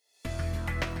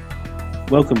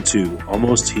Welcome to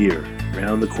Almost Here,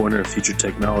 Round the Corner Future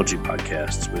Technology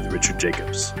podcasts with Richard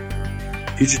Jacobs.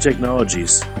 Future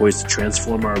technologies poised to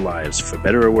transform our lives for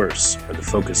better or worse are the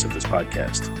focus of this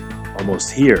podcast.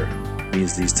 Almost here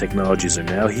means these technologies are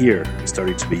now here and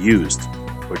starting to be used,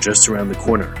 or just around the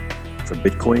corner, from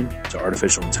Bitcoin to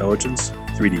artificial intelligence,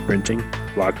 3D printing,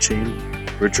 blockchain,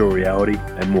 virtual reality,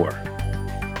 and more.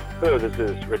 Hello, this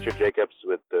is Richard Jacobs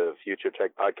with the Future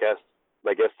Tech Podcast.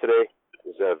 My guest today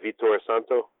is Vitor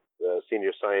Santo, the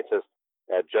senior scientist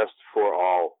at Just for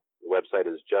All. The website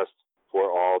is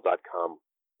justforall.com,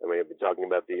 and we're going to be talking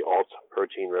about the alt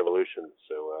protein revolution.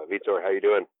 So, Vitor, how you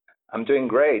doing? I'm doing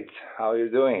great. How are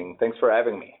you doing? Thanks for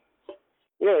having me.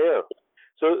 Yeah.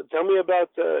 So, tell me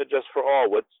about Just for All.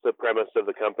 What's the premise of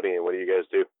the company, and what do you guys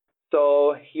do?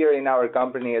 So here in our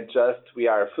company at Just, we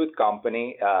are a food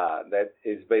company that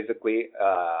is basically,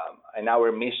 and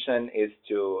our mission is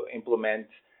to implement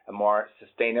a more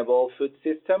sustainable food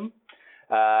system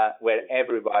where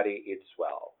everybody eats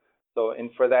well. So, and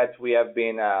for that, we have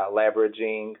been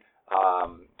leveraging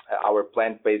our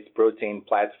plant-based protein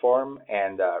platform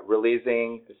and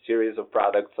releasing a series of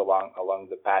products along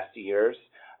the past years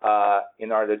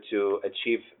in order to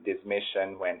achieve this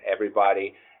mission when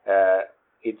everybody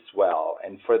eats well.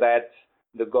 And for that,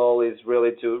 the goal is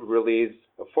really to release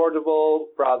affordable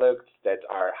products that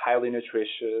are highly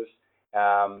nutritious,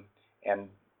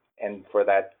 and for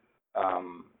that,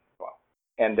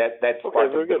 that's okay, part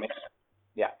of the good. mission.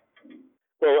 Yeah.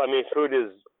 Well, I mean, food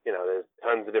is, there's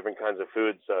tons of different kinds of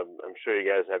foods. I'm sure you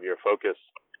guys have your focus.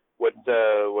 What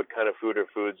kind of food or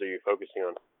foods are you focusing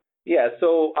on? Yeah,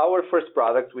 so our first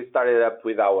product, we started up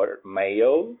with our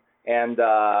mayo, and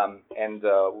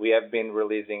we have been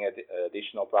releasing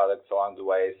additional products along the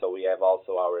way. So we have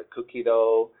also our cookie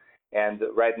dough, and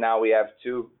right now we have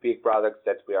two big products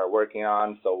that we are working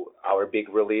on. So our big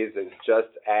release is Just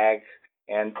Egg,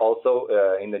 and also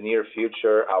in the near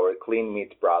future our clean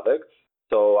meat products.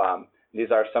 So these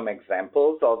are some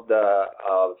examples of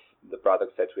the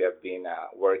products that we have been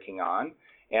working on.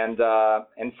 And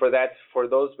for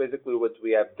those, basically what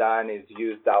we have done is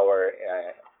used our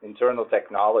internal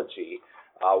technology,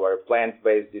 our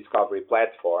plant-based discovery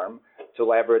platform, to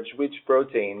leverage which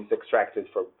proteins extracted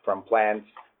from plants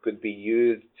could be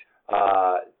used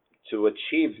to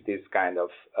achieve this kind of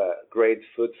great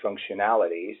food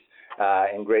functionalities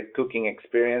and great cooking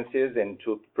experiences, and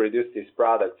to produce these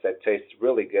products that taste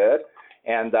really good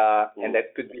and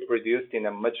that could be produced in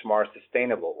a much more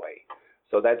sustainable way.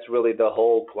 So that's really the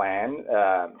whole plan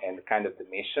and kind of the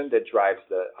mission that drives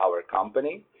our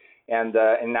company. And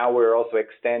now we're also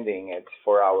extending it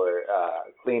for our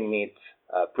clean meat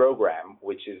program,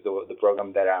 which is the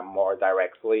program that I'm more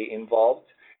directly involved,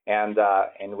 and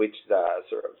in which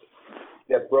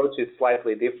the approach is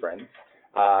slightly different.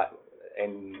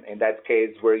 In that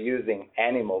case, we're using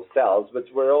animal cells, but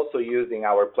we're also using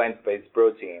our plant-based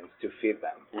proteins to feed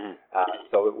them. Mm-hmm.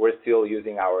 So we're still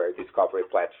using our discovery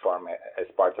platform as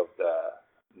part of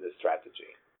the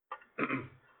strategy.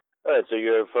 All right, so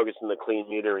you're focused on the clean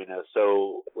meat arena.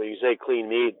 So when you say clean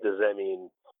meat, does that mean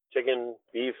chicken,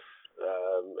 beef,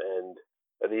 and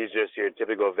are these just your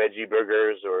typical veggie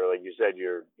burgers, or like you said,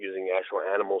 you're using actual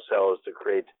animal cells to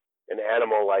create an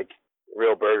animal-like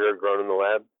real burger grown in the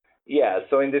lab? Yeah,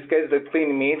 so in this case, the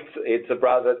clean meat, it's a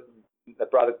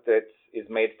product that is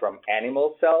made from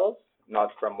animal cells, not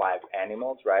from live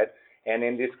animals, right? And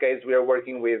in this case, we are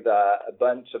working with a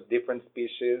bunch of different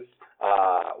species,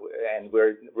 and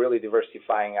we're really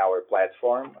diversifying our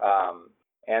platform.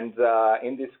 And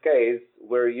in this case,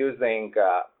 we're using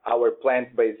our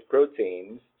plant-based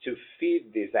proteins to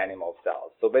feed these animal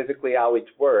cells. So basically how it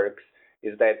works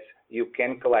is that you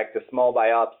can collect a small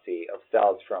biopsy of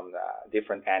cells from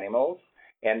different animals,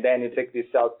 and then you take these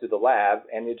cells to the lab,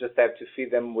 and you just have to feed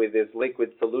them with this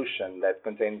liquid solution that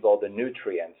contains all the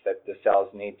nutrients that the cells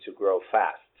need to grow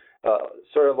fast,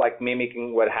 sort of like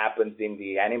mimicking what happens in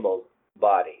the animal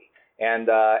body. And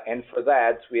for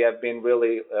that, we have been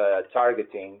really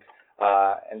targeting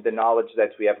and the knowledge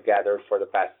that we have gathered for the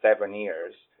past 7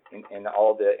 years in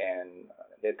all the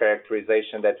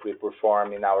characterization that we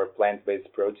perform in our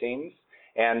plant-based proteins,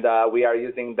 and we are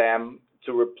using them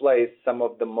to replace some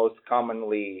of the most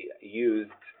commonly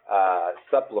used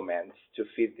supplements to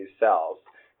feed these cells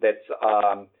that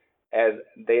as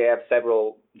they have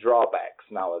several drawbacks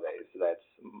nowadays.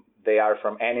 They are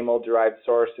from animal-derived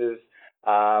sources.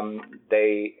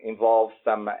 They involve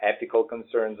some ethical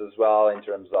concerns as well in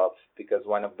terms of, because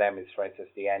one of them is, for instance,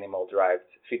 the animal-derived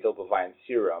fetal bovine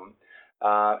serum.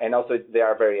 And also they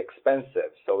are very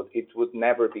expensive, so it would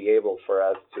never be able for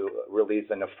us to release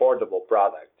an affordable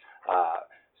product.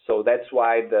 So that's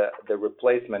why the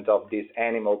replacement of these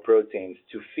animal proteins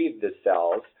to feed the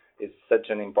cells is such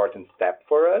an important step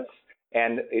for us,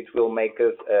 and it will make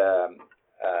us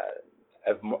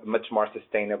a much more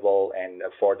sustainable and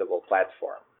affordable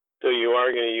platform. So you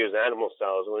are going to use animal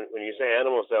cells. When you say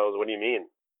animal cells, what do you mean?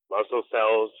 Muscle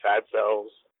cells, fat cells?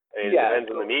 I mean, it depends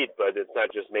on the meat, but it's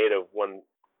not just made of one.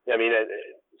 I mean,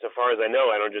 so far as I know,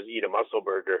 I don't just eat a muscle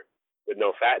burger with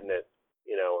no fat in it,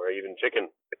 or even chicken.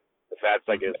 The fat's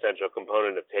like an essential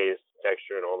component of taste,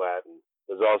 texture, and all that. And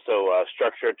there's also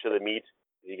structure to the meat.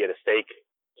 You get a steak.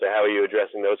 So how are you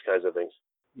addressing those kinds of things?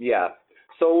 Yeah.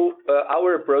 So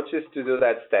our approach is to do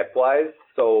that stepwise.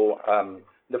 So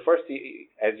the first,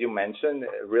 as you mentioned,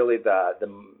 really the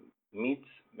meat,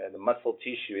 the muscle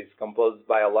tissue is composed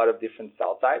by a lot of different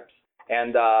cell types.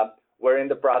 And we're in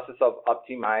the process of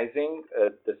optimizing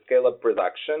the scale-up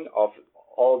production of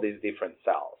all these different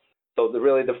cells. So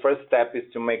really the first step is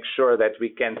to make sure that we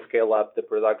can scale up the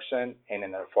production in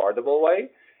an affordable way.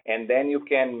 And then you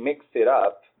can mix it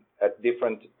up at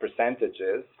different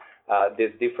percentages,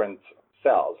 these different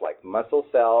cells, like muscle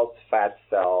cells, fat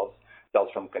cells, cells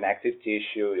from connective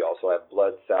tissue. You also have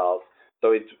blood cells.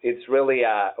 So it's really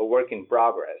a work in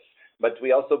progress. But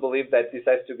we also believe that this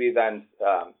has to be done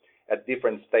at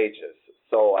different stages.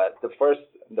 So the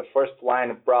first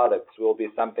line of products will be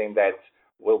something that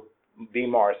will be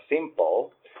more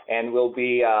simple and will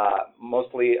be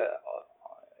mostly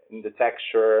in the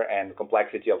texture and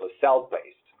complexity of a cell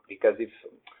paste. Because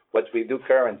what we do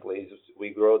currently is we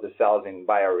grow the cells in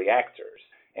bioreactors,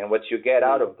 and what you get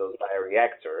out of those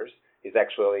bioreactors is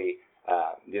actually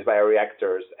these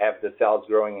bioreactors have the cells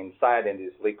growing inside in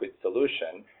this liquid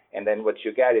solution, and then what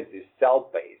you get is this cell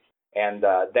paste, and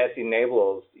that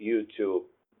enables you to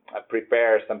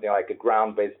prepare something like a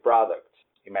ground-based product.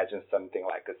 Imagine something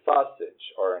like a sausage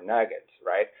or a nugget,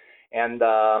 right?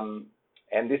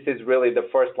 And this is really the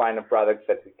first line of products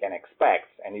that we can expect,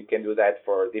 and you can do that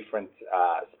for different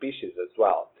species as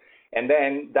well. And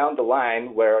then down the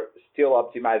line, we're still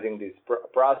optimizing this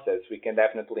process. We can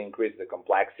definitely increase the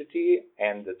complexity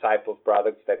and the type of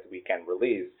products that we can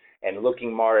release, and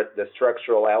looking more at the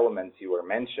structural elements you were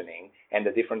mentioning and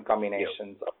the different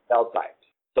combinations of cell types.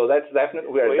 So that's definitely,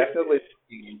 we are definitely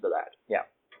looking into that. Yeah.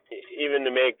 Even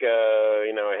to make a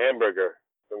hamburger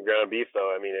from ground beef,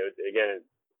 though, I mean, again,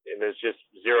 if there's just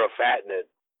zero fat in it,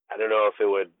 I don't know if it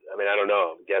would. I mean, I don't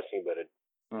know. I'm guessing, but I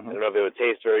don't know if it would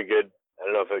taste very good. I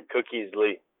don't know if it would cook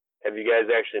easily. Have you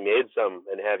guys actually made some,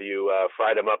 and have you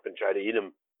fried them up and tried to eat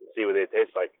them and see what they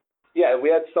taste like? Yeah, we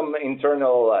had some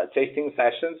internal tasting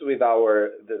sessions with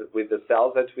the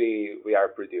cells that we are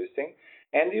producing,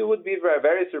 and you would be very,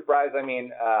 very surprised. I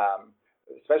mean,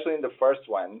 especially in the first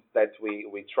one that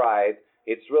we tried,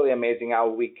 it's really amazing how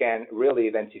we can really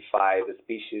identify the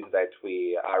species that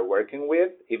we are working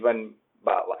with. Even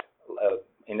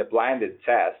in a blinded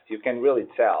test, you can really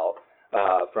tell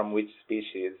from which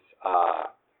species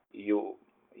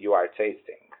you are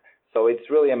tasting. So it's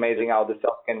really amazing how the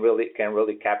cells can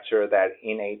really capture that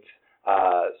innate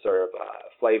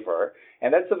flavor.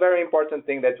 And that's a very important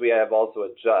thing that we have also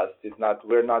adjusted.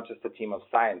 We're not just a team of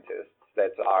scientists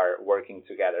that are working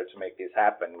together to make this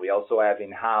happen. We also have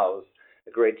in-house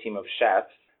a great team of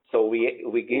chefs. So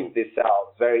we give these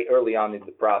cells very early on in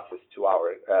the process to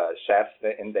our chefs,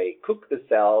 and they cook the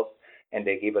cells, and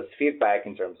they give us feedback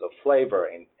in terms of flavor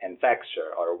and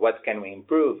texture, or what can we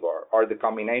improve, or the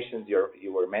combinations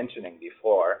you were mentioning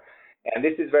before. And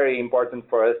this is very important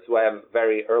for us to have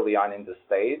very early on in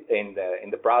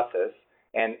the process,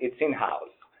 and it's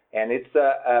in-house. And it's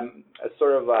a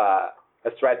sort of a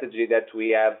strategy that we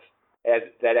have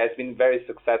that has been very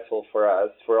successful for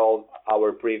us for all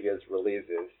our previous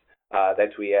releases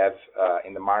that we have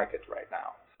in the market right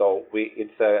now. So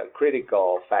it's a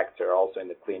critical factor also in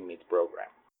the Clean Meat program.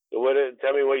 So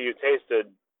tell me what you tasted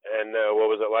and what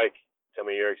was it like? Tell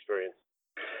me your experience.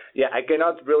 Yeah, I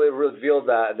cannot really reveal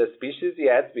the species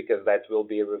yet because that will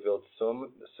be revealed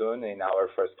soon in our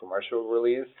first commercial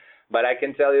release. But I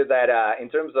can tell you that in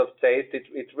terms of taste,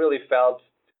 it really felt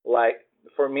like,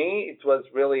 for me, it was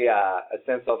really a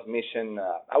sense of mission.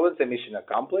 I wouldn't say mission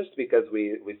accomplished because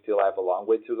we still have a long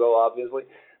way to go, obviously.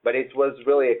 But it was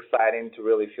really exciting to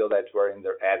really feel that we're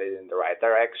headed in the right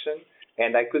direction.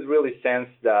 And I could really sense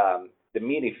the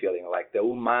meaty feeling, like the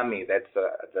umami. That's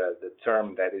the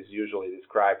term that is usually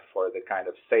described for the kind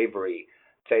of savory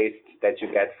taste that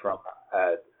you get from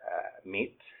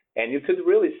meat. And you could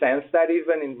really sense that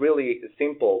even in really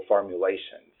simple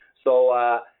formulations. So,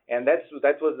 and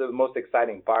that was the most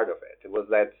exciting part of it. It was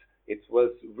that it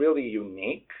was really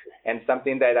unique and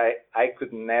something that I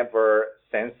could never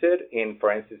sense it in,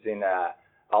 for instance, in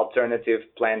alternative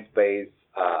plant-based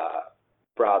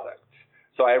products.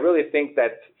 So I really think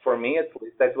that for me, at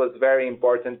least, that was very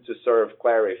important to sort of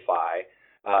clarify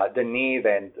the need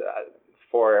and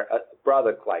for a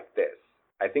product like this.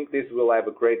 I think this will have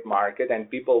a great market and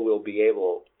people will be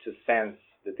able to sense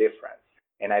the difference.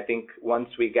 And I think once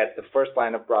we get the first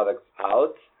line of products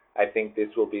out, I think this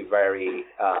will be very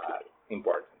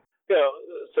important. Yeah.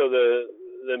 So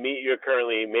the meat you're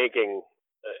currently making,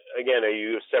 again, are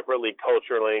you separately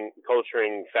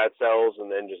culturing fat cells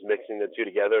and then just mixing the two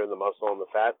together, the muscle and the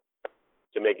fat,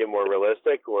 to make it more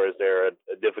realistic, or is there a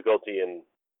difficulty in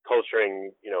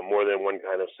culturing, more than one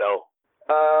kind of cell?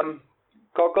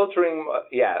 Co-culturing,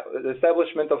 the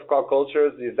establishment of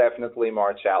co-cultures is definitely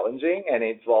more challenging, and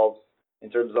it involves, in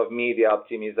terms of media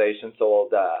optimization, so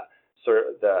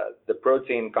the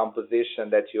protein composition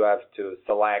that you have to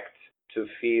select to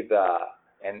feed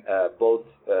both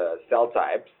cell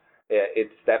types,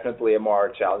 it's definitely a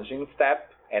more challenging step,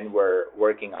 and we're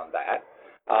working on that.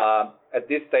 At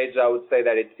this stage, I would say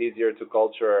that it's easier to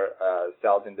culture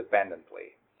cells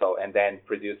independently, and then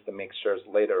produce the mixtures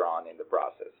later on in the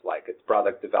process. Like it's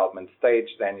product development stage,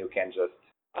 then you can just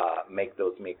make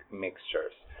those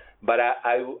mixtures. But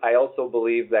I also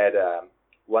believe that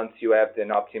once you have an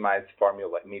optimized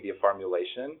media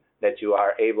formulation, that you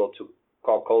are able to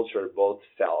co-culture both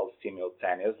cells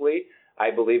simultaneously.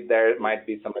 I believe there might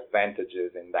be some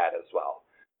advantages in that as well.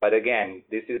 But again,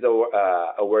 this is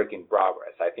a work in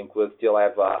progress. I think we'll still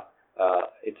have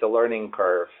it's a learning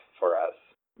curve for us.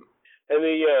 And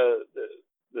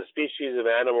the species of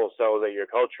animal cells that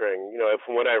you're culturing,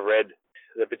 from what I've read,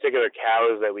 the particular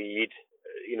cows that we eat,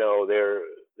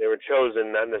 they were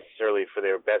chosen not necessarily for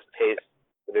their best taste,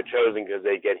 but they're chosen because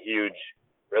they get huge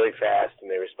really fast and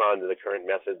they respond to the current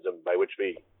methods by which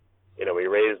we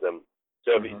raise them.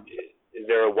 So is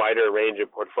there a wider range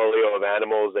of portfolio of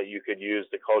animals that you could use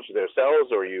to culture their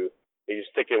cells, or are you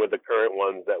sticking with the current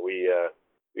ones that we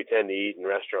tend to eat in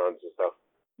restaurants and stuff?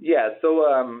 Yeah, so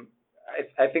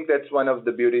I think that's one of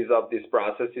the beauties of this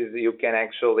process is you can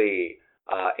actually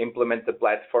implement the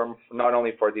platform not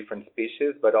only for different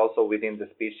species, but also within the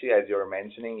species, as you were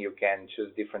mentioning, you can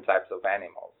choose different types of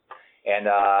animals. And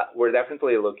we're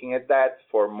definitely looking at that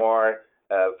for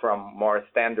from more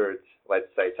standard, let's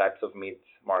say, types of meats,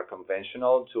 more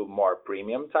conventional to more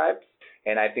premium types.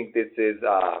 And I think this is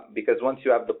because once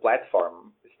you have the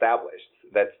platform established,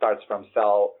 that starts from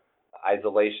cell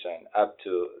isolation up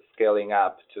to scaling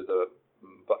up to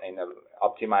in an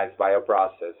optimized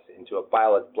bioprocess into a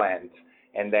pilot plant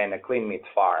and then a clean meat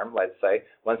farm, let's say,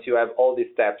 once you have all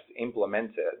these steps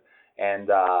implemented, and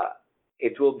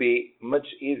it will be much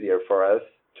easier for us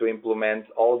to implement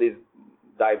all this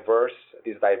diverse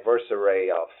array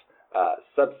of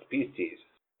subspecies.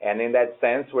 And in that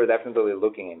sense, we're definitely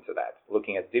looking into that,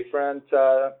 looking at different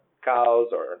cows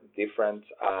or different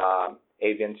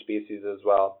avian species as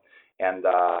well. And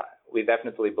we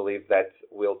definitely believe that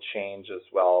will change as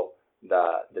well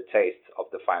the taste of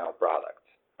the final product.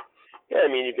 Yeah,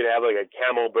 I mean, you could have like a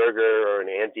camel burger or an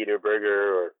anteater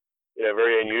burger or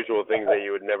very unusual things that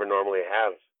you would never normally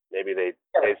have. Maybe they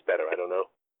taste better. I don't know.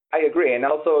 I agree. And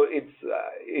also, it's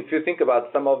if you think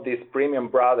about some of these premium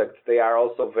products, they are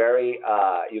also very,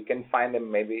 you can find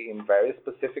them maybe in very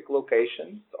specific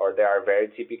locations, or they are very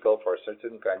typical for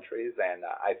certain countries. And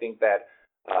I think that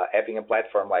having a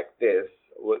platform like this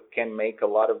can make a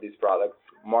lot of these products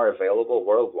more available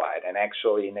worldwide and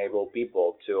actually enable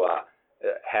people to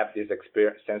have this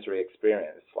sensory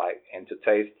experience, and to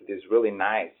taste these really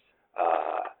nice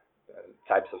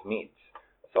types of meats.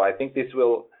 So I think this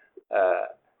will,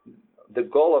 the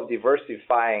goal of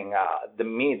diversifying the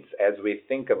meats as we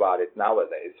think about it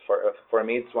nowadays, for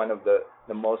me, it's one of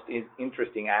the most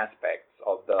interesting aspects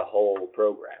of the whole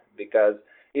program, because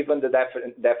even the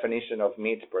definition of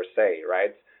meat per se,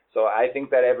 right? So I think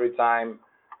that every time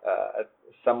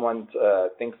someone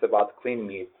thinks about clean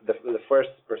meat, the first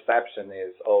perception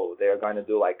is, they're going to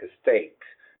do like a steak.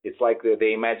 It's like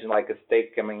they imagine like a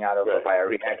steak coming out of a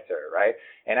bioreactor, right?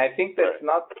 And I think that's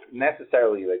not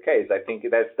necessarily the case. I think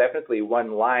that's definitely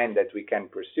one line that we can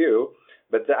pursue.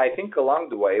 But I think along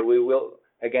the way, we will,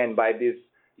 again, by these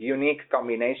unique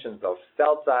combinations of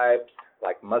cell types,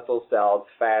 like muscle cells,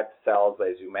 fat cells,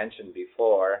 as you mentioned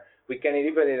before, we can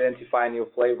even identify new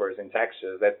flavors and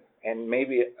textures and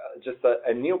maybe just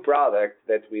a new product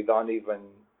that we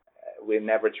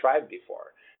never tried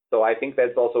before. So I think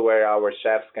that's also where our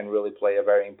chefs can really play a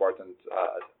very important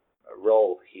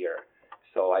role here.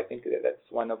 So I think that's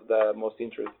one of the most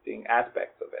interesting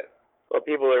aspects of it. Well,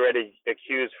 people already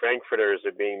accuse frankfurters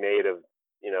of being made of,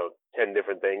 10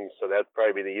 different things. So that'd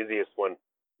probably be the easiest one.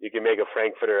 You can make a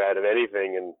frankfurter out of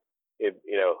anything, and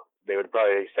they would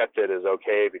probably accept it as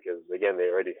okay because, again, they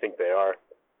already think they are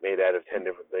made out of 10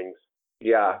 different things.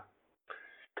 Yeah.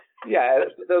 Yeah,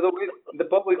 the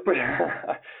public,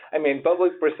 I mean,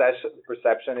 public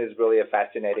perception is really a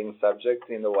fascinating subject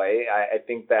in a way. I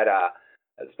think that,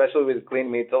 especially with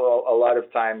clean meat, a lot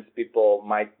of times people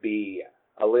might be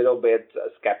a little bit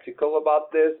skeptical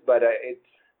about this, but it's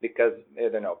because, I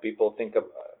don't know, people think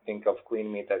of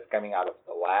clean meat as coming out of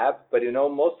the lab, but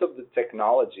most of the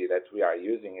technology that we are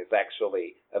using is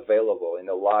actually available in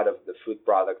a lot of the food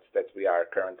products that we are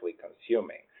currently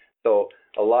consuming. So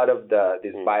a lot of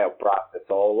this bioprocess,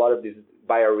 so a lot of this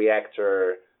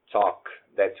bioreactor talk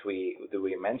that we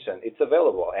mentioned, it's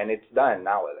available and it's done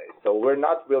nowadays. So we're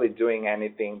not really doing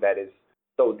anything that is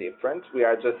so different. We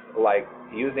are just like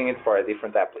using it for a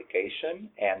different application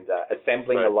and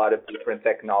assembling a lot of different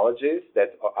technologies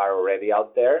that are already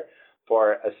out there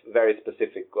for a very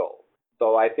specific goal.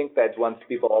 So I think that once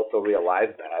people also realize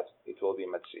that, it will be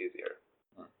much easier.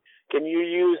 Can you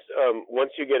use, once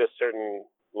you get a certain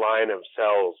line of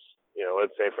cells,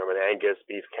 let's say from an Angus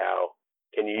beef cow,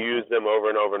 can you use them over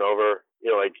and over and over?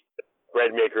 Like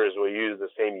bread makers will use the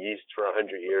same yeast for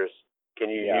 100 years. Can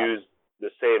you use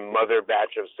the same mother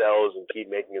batch of cells and keep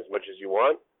making as much as you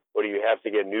want? Or do you have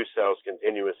to get new cells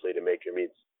continuously to make your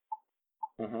meats?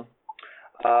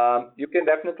 You can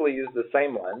definitely use the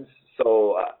same ones.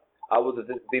 So I would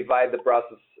divide the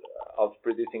process of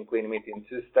producing clean meat in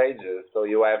two stages. So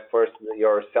you have first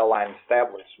your cell line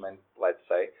establishment, let's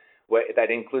say, where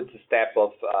that includes the step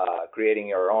of creating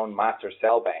your own master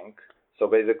cell bank. So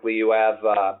basically you have,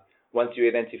 once you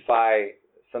identify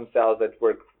some cells that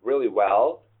work really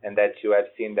well and that you have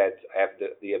seen that have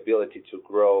the ability to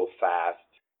grow fast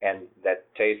and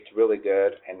that taste really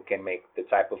good and can make the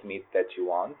type of meat that you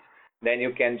want, then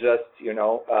you can just,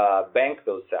 bank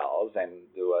those cells and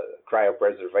do a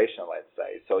cryopreservation, let's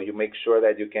say. So you make sure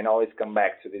that you can always come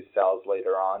back to these cells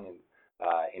later on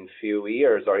in few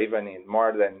years or even in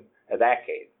more than a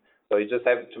decade. So you just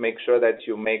have to make sure that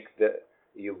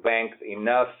you bank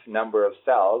enough number of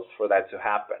cells for that to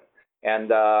happen. And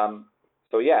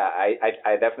so yeah,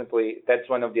 I definitely, that's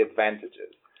one of the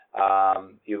advantages.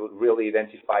 You really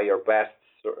identify your best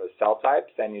cell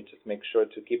types and you just make sure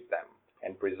to keep them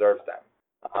and preserve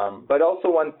them. But also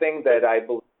one thing that I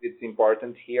believe is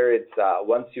important here, it's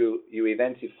once you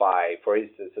identify, for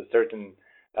instance, a certain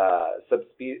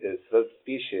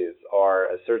subspecies or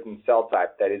a certain cell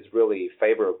type that is really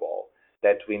favorable,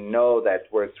 that we know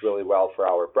that works really well for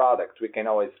our product, we can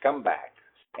always come back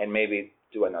and maybe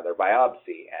do another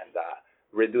biopsy and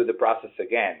redo the process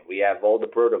again. We have all the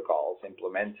protocols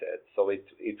implemented, so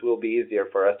it will be easier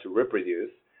for us to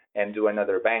reproduce and do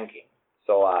another banking.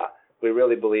 So we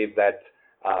really believe that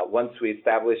once we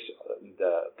establish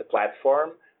the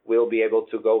platform, we'll be able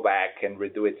to go back and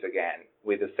redo it again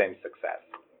with the same success.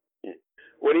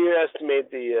 What do you estimate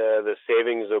the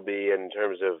savings will be in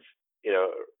terms of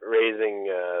raising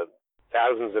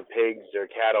thousands of pigs or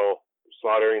cattle,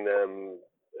 slaughtering them,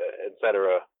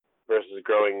 etc., versus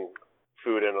growing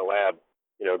food in a lab,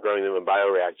 growing them in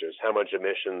bioreactors? How much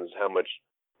emissions, how much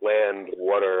land,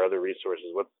 water, other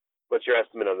resources? What's your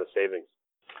estimate on the savings?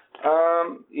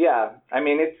 Yeah, I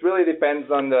mean, it really depends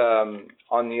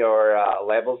on your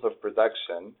levels of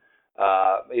production.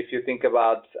 If you think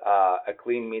about a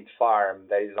clean meat farm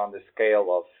that is on the scale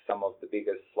of some of the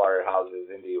biggest slaughterhouses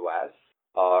in the U.S.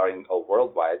 or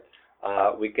worldwide,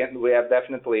 we have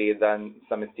definitely done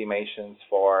some estimations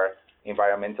for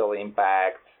environmental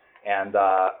impact, and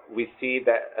we see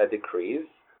that a decrease.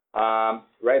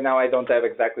 Right now, I don't have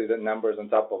exactly the numbers on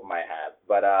top of my head,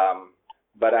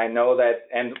 but I know that,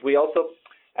 and we also,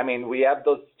 we have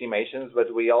those estimations,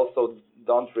 but we also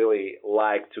don't really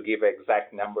like to give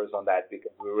exact numbers on that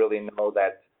because we really know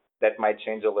that might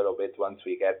change a little bit once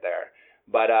we get there.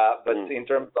 But in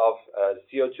terms of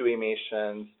CO2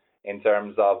 emissions, in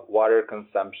terms of water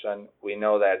consumption, we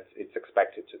know that it's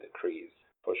expected to decrease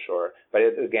for sure. But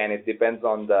it depends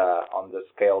on the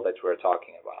scale that we're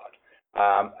talking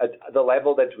about. At the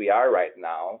level that we are right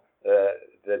now,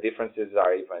 the differences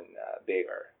are even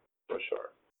bigger for sure.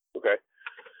 Okay.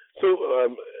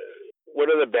 So, what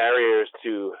are the barriers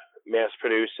to mass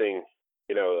producing,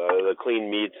 the clean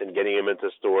meats and getting them into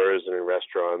stores and in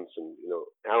restaurants? And,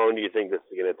 how long do you think this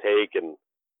is going to take? And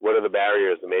what are the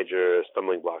barriers, the major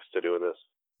stumbling blocks to doing this?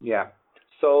 Yeah.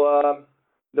 So,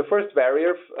 the first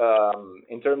barrier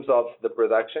in terms of the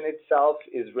production itself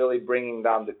is really bringing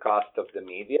down the cost of the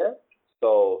media.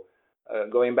 So,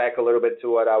 going back a little bit to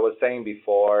what I was saying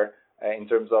before, in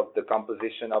terms of the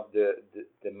composition of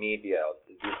the media, of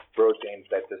these proteins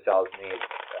that the cells need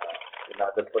in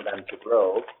order for them to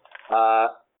grow,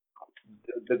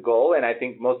 the goal, and I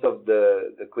think most of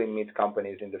the clean meat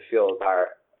companies in the field are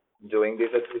doing this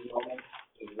at this moment,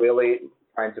 is really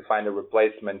trying to find a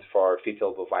replacement for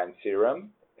fetal bovine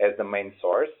serum as the main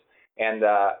source, and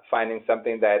finding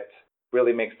something that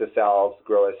really makes the cells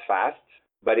grow as fast,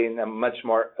 but in a much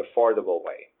more affordable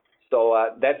way. So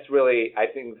that's really, I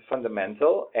think,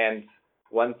 fundamental. And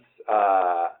once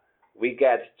we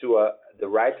get to the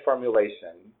right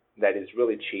formulation that is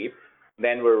really cheap,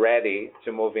 then we're ready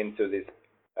to move into these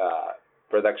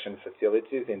production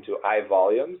facilities, into high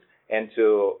volumes, and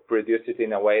to produce it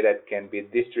in a way that can be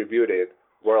distributed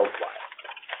worldwide.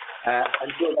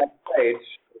 Until that stage,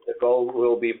 the goal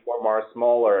will be for more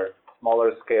smaller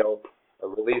scale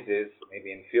releases,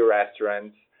 maybe in few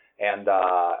restaurants,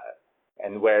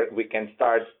 and where we can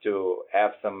start to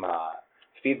have some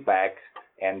feedback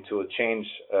and to change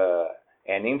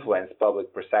and influence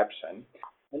public perception.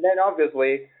 And then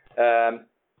obviously,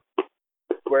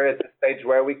 we're at the stage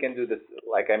where we can do this,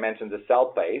 like I mentioned, the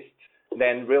cell-based,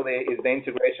 then really is the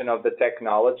integration of the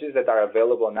technologies that are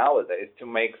available nowadays to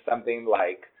make something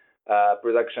like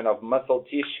production of muscle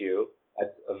tissue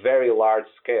at a very large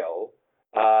scale.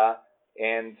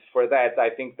 And for that, I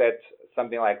think that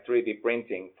something like 3D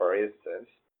printing, for instance,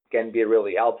 can be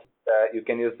really helpful. You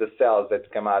can use the cells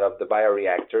that come out of the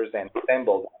bioreactors and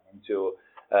assemble them into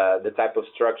the type of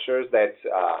structures that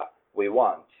we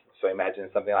want. So imagine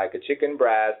something like a chicken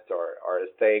breast or a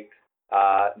steak.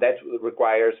 That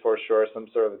requires for sure some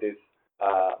sort of this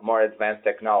more advanced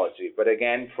technology. But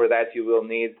again, for that you will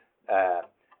need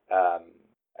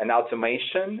an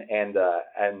automation and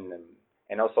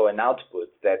also an output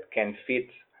that can fit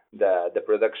the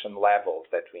production levels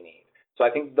that we need. So I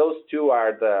think those two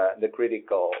are the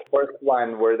critical. First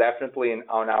one, we're definitely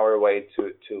on our way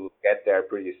to get there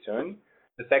pretty soon.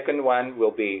 The second one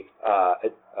will be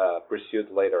pursued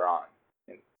later on.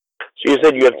 So you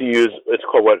said you have to use, it's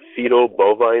called what, fetal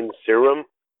bovine serum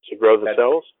to grow the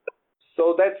cells?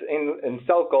 So that's in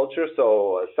cell culture.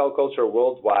 So cell culture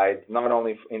worldwide, not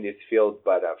only in this field,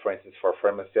 but for instance, for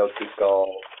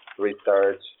pharmaceutical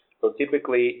research. So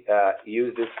typically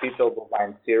uses fetal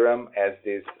bovine serum as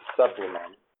this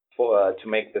supplement to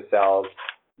make the cells,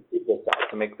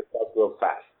 to make the cells grow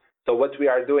fast. So what we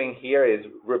are doing here is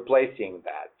replacing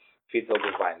that fetal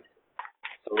bovine.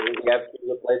 So we have to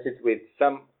replace it with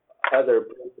some other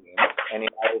proteins, and in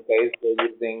our case, we're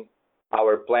using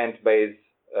our plant-based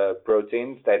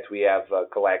proteins that we have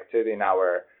collected in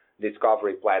our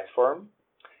discovery platform,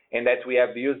 and that we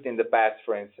have used in the past,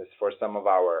 for instance, for some of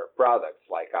our products,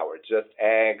 like our Just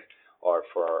Egg or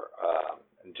for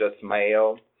Just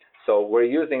Mayo. So we're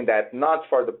using that not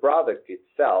for the product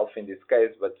itself in this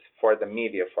case, but for the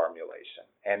media formulation.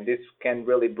 And this can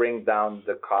really bring down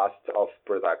the cost of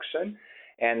production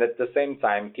and at the same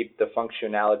time keep the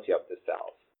functionality of the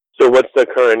cells. So what's the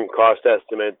current cost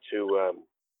estimate to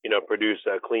produce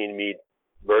a clean meat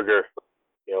burger,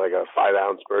 like a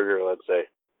 5-ounce burger, let's say,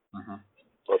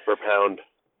 or per pound?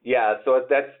 Yeah, so at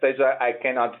that stage, I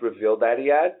cannot reveal that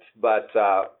yet, but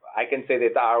I can say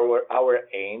that our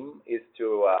aim is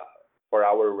to for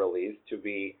our release to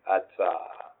be at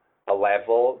a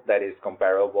level that is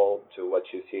comparable to what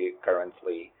you see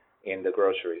currently in the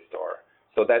grocery store.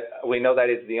 So that we know that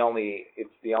it's the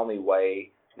only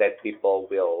way that people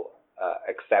will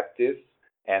accept this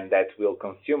and that will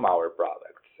consume our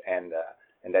products and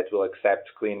that will accept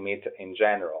clean meat in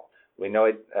general. We know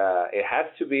it has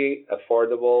to be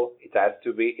affordable. It has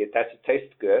to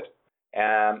taste good,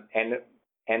 and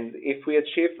if we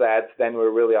achieve that, then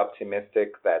we're really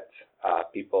optimistic that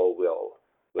people will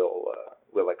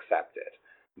accept it.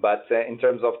 But in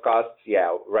terms of costs,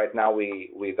 right now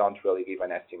we don't really give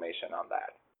an estimation on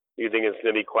that. You think it's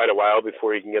going to be quite a while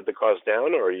before you can get the cost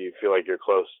down, or you feel like you're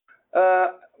close?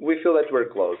 We feel that we're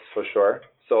close for sure.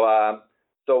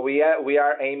 So we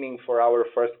are aiming for our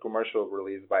first commercial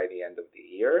release by the end of the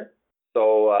year.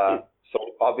 So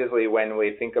obviously when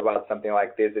we think about something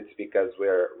like this, it's because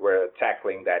we're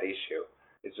tackling that issue.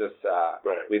 It's just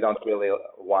we don't really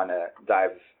want to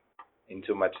dive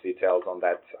into much details on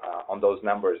that on those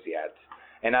numbers yet.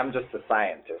 And I'm just a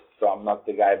scientist, so I'm not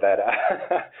the guy that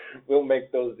will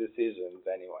make those decisions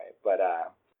anyway. But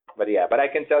I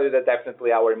can tell you that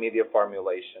definitely our media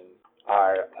formulations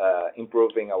are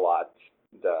improving a lot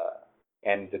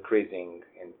and decreasing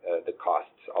in the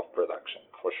costs of production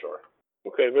for sure.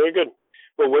 Okay, very good.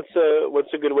 Well,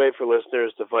 what's a good way for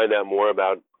listeners to find out more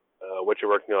about what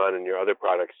you're working on and your other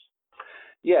products?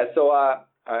 Yeah, so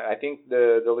I think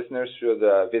the listeners should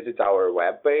visit our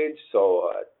webpage, so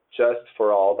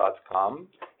justforall.com,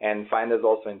 and find us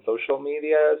also in social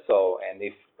media. So, and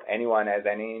if anyone has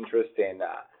any interest in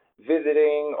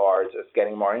visiting or just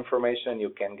getting more information, you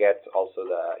can get also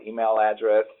the email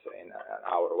address in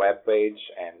our webpage,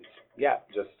 and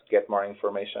just get more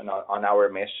information on our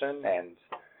mission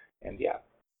and yeah.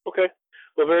 Okay.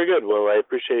 Well, very good. Well, I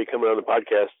appreciate you coming on the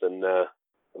podcast, and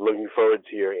I'm looking forward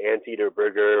to your Anteater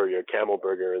burger or your camel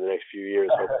burger in the next few years,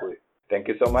 hopefully. Thank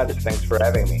you so much. Thanks for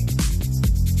having me.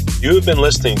 You have been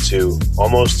listening to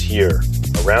Almost Here,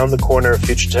 Around the Corner of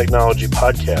Future Technology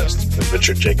podcast with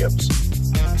Richard Jacobs.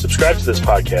 Subscribe to this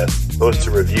podcast, post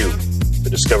a review to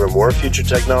discover more future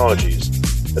technologies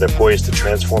that are poised to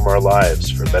transform our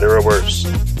lives for better or worse,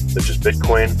 such as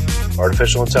Bitcoin,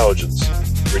 artificial intelligence,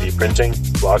 3D printing,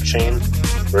 blockchain,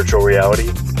 virtual reality,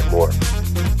 and more.